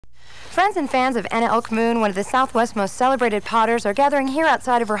Friends and fans of Anna Elk Moon, one of the Southwest's most celebrated potters, are gathering here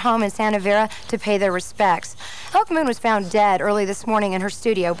outside of her home in Santa Vera to pay their respects. Elk Moon was found dead early this morning in her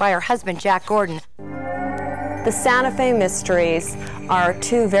studio by her husband, Jack Gordon. The Santa Fe Mysteries are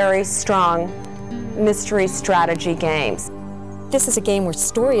two very strong mystery strategy games. This is a game where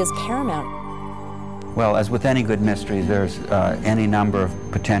story is paramount. Well, as with any good mystery, there's any number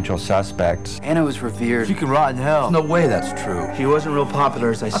of potential suspects. Anna was revered. She can rot in hell. No way that's true. She wasn't real popular,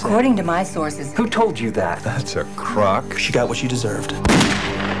 as I said. According to my sources. Who told you that? That's a crock. She got what she deserved.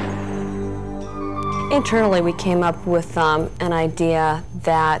 Internally, we came up with an idea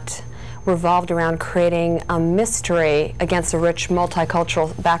that revolved around creating a mystery against the rich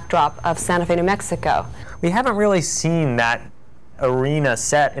multicultural backdrop of Santa Fe, New Mexico. We haven't really seen that arena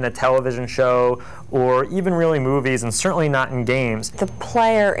set in a television show or even really movies, and certainly not in games. The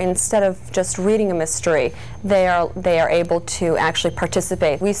player, instead of just reading a mystery, they are able to actually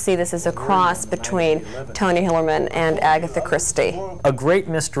participate. We see this as a cross between Tony Hillerman and Agatha Christie. A great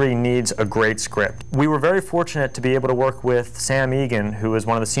mystery needs a great script. We were very fortunate to be able to work with Sam Egan, who is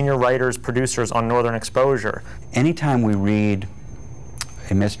one of the senior writers, producers on Northern Exposure. Anytime we read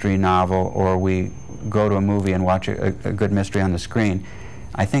a mystery novel or we go to a movie and watch a good mystery on the screen,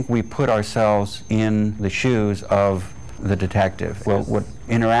 I think we put ourselves in the shoes of the detective. Well, what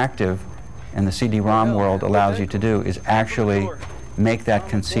interactive and the CD ROM world allows you to do is actually make that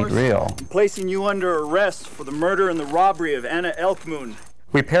conceit real. Placing you under arrest for the murder and the robbery of Anna Elk Moon.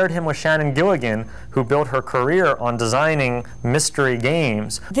 We paired him with Shannon Gilligan, who built her career on designing mystery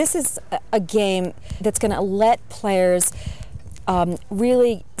games. This is a game that's going to let players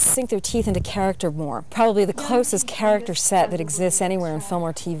really sink their teeth into character more. Probably the closest character set that exists anywhere in film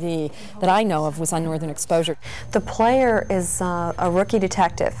or TV that I know of was on Northern Exposure. The player is a rookie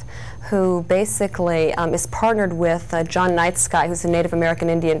detective who basically is partnered with John Nightsky, who's a Native American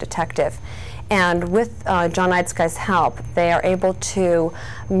Indian detective. And with John Nightsky's help, they are able to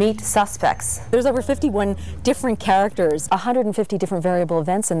meet suspects. There's over 51 different characters, 150 different variable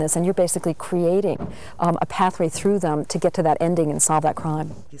events in this, and you're basically creating a pathway through them to get to that ending and solve that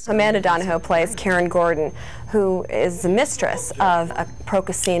crime. Amanda Donahoe plays Karen Gordon, who is the mistress of a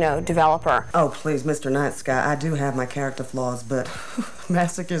pro-casino developer. Oh, please, Mr. Nightsky, I do have my character flaws, but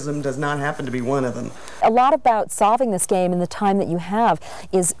masochism does not happen to be one of them. A lot about solving this game in the time that you have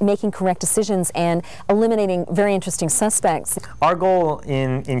is making correct decisions and eliminating very interesting suspects. Our goal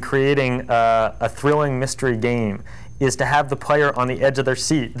in creating a thrilling mystery game is to have the player on the edge of their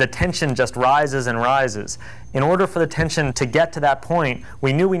seat. The tension just rises and rises. In order for the tension to get to that point,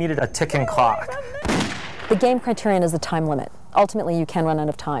 we knew we needed a ticking clock. The game criterion is the time limit. Ultimately, you can run out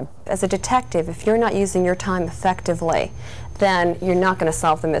of time. As a detective, if you're not using your time effectively, then you're not going to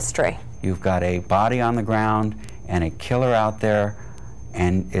solve the mystery. You've got a body on the ground and a killer out there,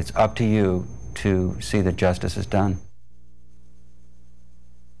 and it's up to you to see that justice is done.